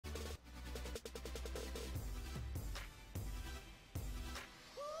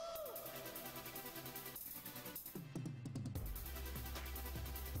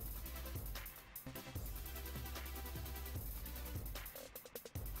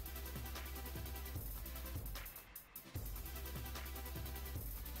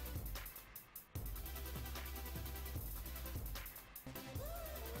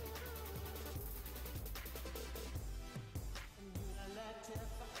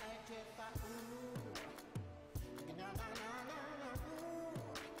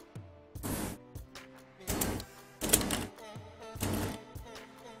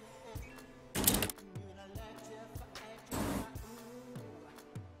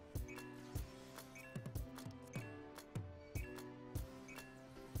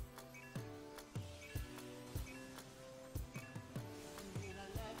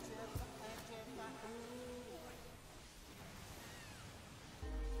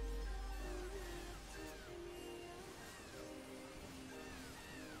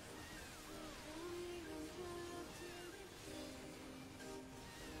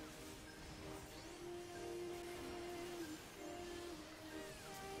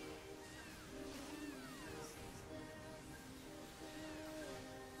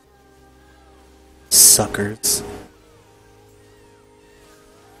suckers.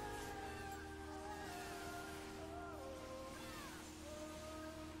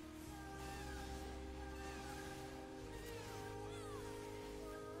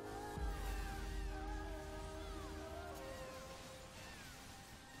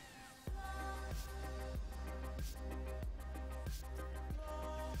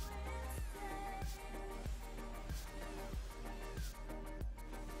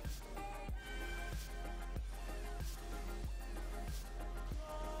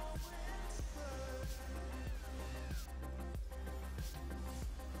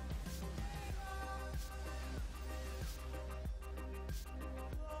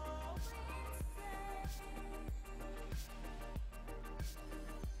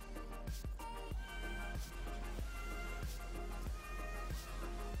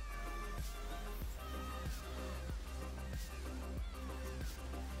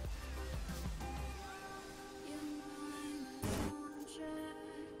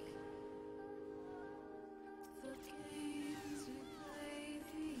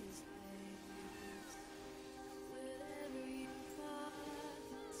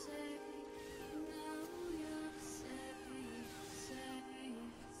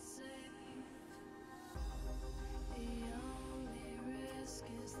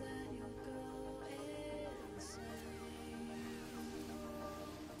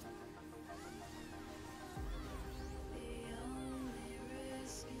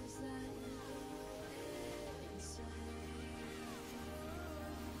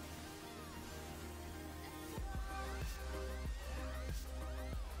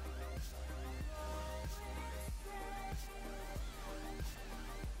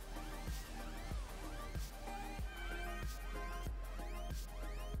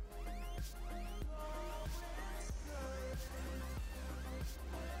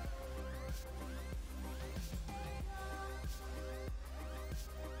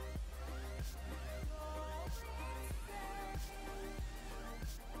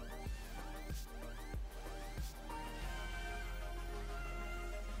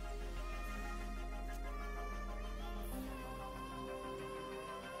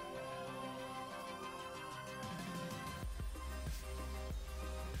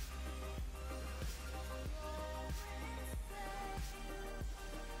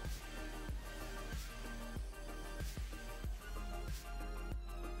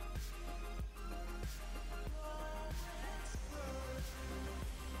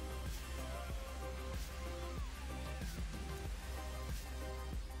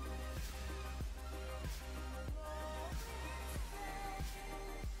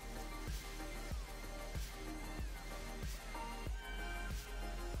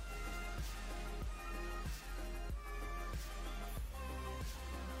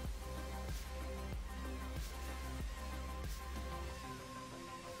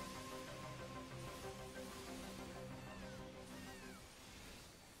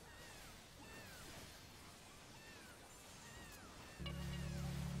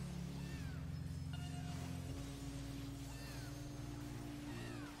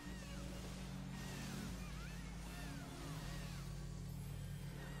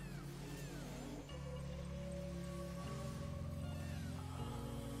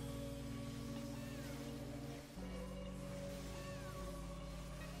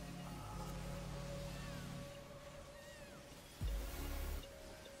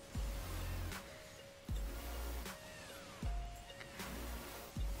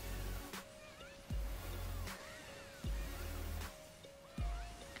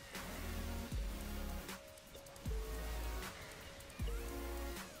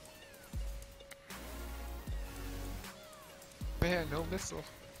 Man, no missile.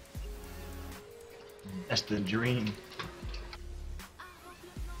 That's the dream.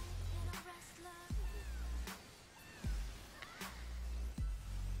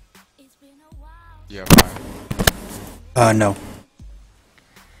 Yeah, No.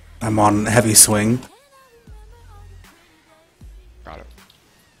 I'm on heavy swing. got it.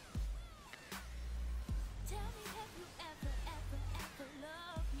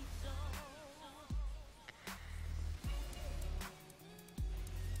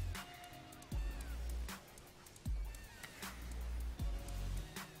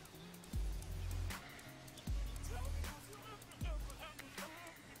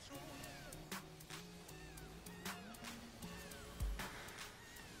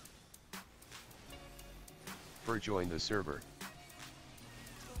 Join the server.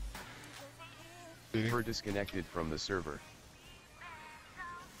 Disconnected from the server.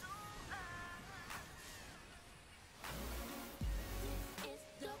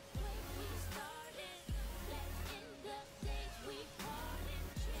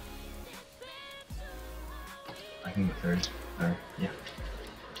 can go third. Or, yeah.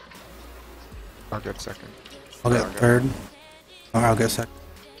 I'll get second. I'll get third. Or I'll get second.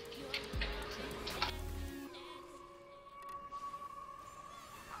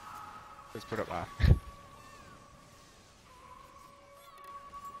 Just put it last.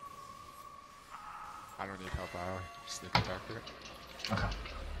 I don't need help. I'll sneak attack it. Okay.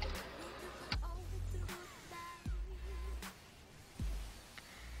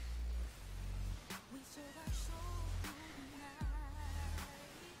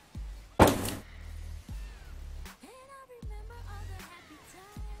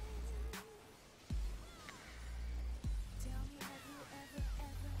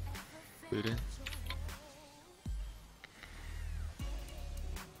 Leading.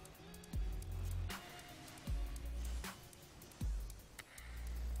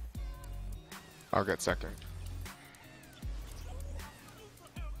 I'll get second.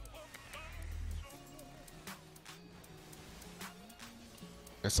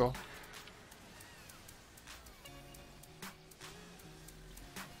 Missile.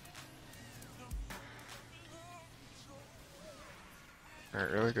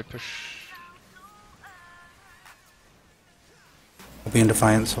 Alright, really good push. I'll be in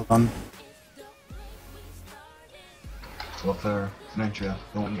defiance. Hold on. Go for Ventura.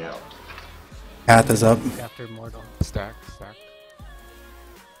 Don't get out. Path is up. After Mortal. Stack, stack.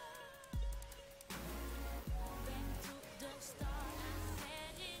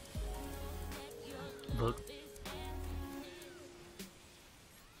 Book.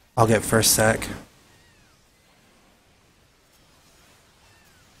 I'll get first sec.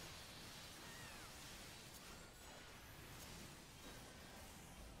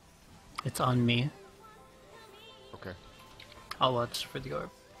 It's on me. Okay. I'll watch for the orb.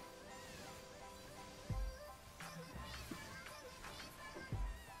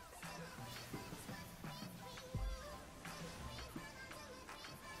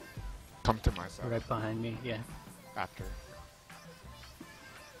 Come to my side. Right behind me, yeah. After.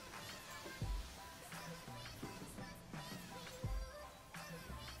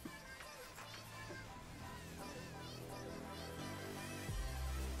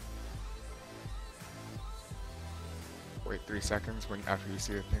 Wait 3 seconds when after you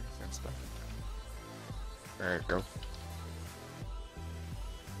see the things and stuff. Alright, go.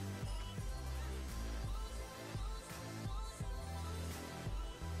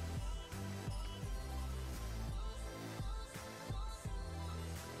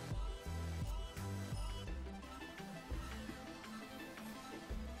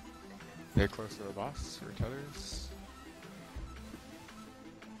 Stay close to the boss for tethers.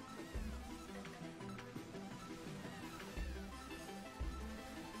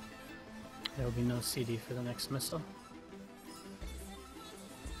 There will be no CD for the next missile.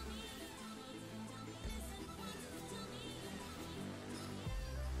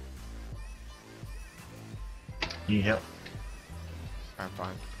 Need help? I'm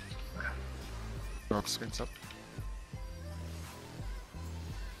fine. Smoke screens up.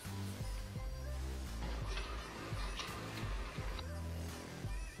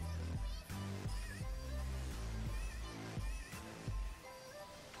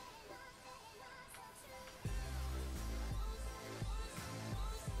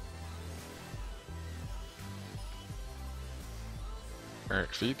 Alright,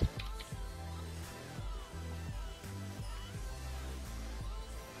 feed.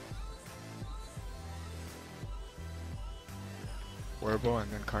 Wearable and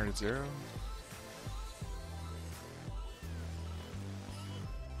then card 0.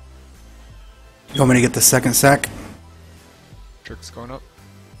 You want me to get the second sec? Tricks going up.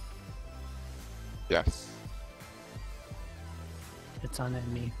 Yes. It's on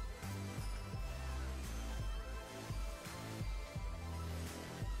me.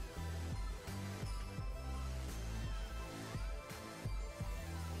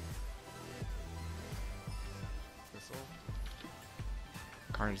 Missile.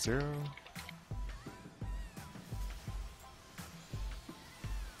 Card 0.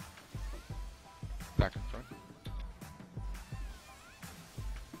 Back in front.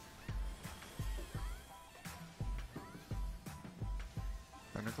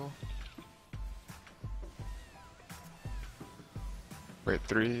 Tentacle. Wait,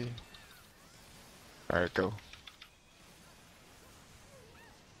 3. Alright, go.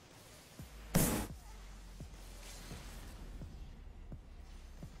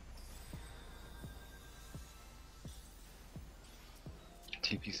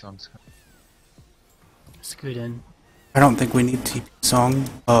 TP songs. Scoot in. I don't think we need TP song.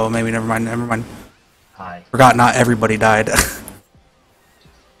 Oh, maybe never mind. Never mind. Hi. Forgot not everybody died.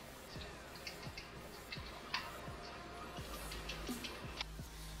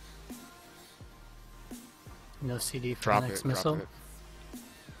 No CD for Drop the next it, missile. drop it.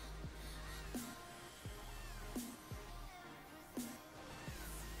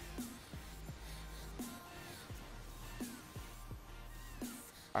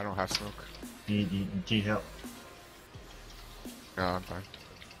 I don't have smoke. Do you need help? No, I'm fine.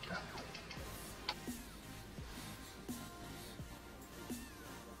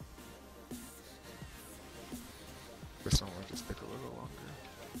 This one will just take a little longer.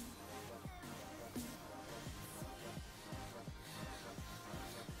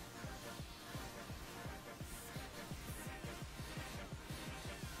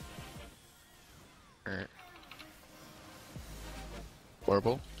 Alright.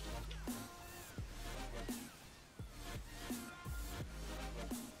 Orbital.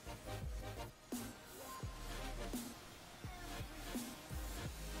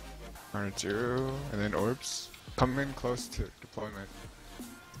 R2, and then orbs. Come in close to deployment.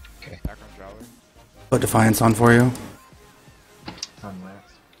 Okay. Back on Jolly. Put Defiance on for you. It's on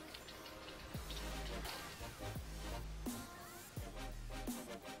last.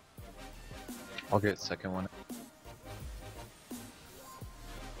 I'll get second one.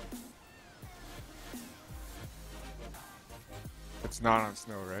 It's not on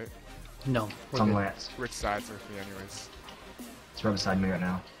snow, right? No, It's we're on good. last. Which side's with me anyways? It's right beside me right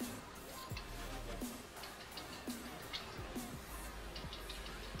now.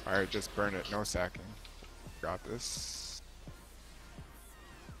 Alright, just burn it, no sacking. Got this.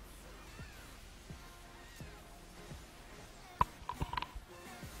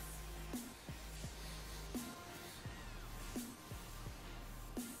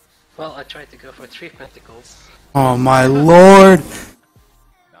 Well, I tried to go for 3 pentacles. Oh my lord!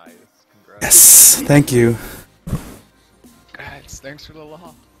 Nice, congrats. Yes, thank you. Guys, thanks for the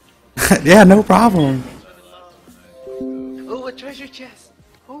law. Yeah, no problem. Oh, a treasure chest!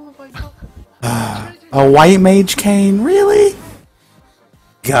 Oh my god! A white mage cane, really?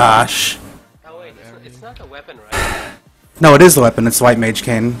 Gosh. Oh wait, it's not a weapon, right? No, it is the weapon. It's the white mage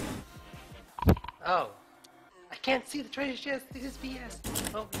cane. Oh. I can't see the treasure chest, this is BS.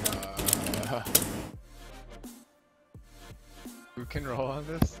 Oh no. Who can roll on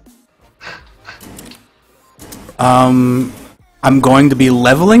this? I'm going to be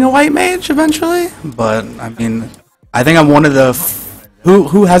leveling a white mage eventually, but I mean, I think I'm one of the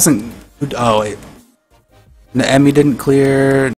who hasn't. Oh wait, the Emmy didn't clear.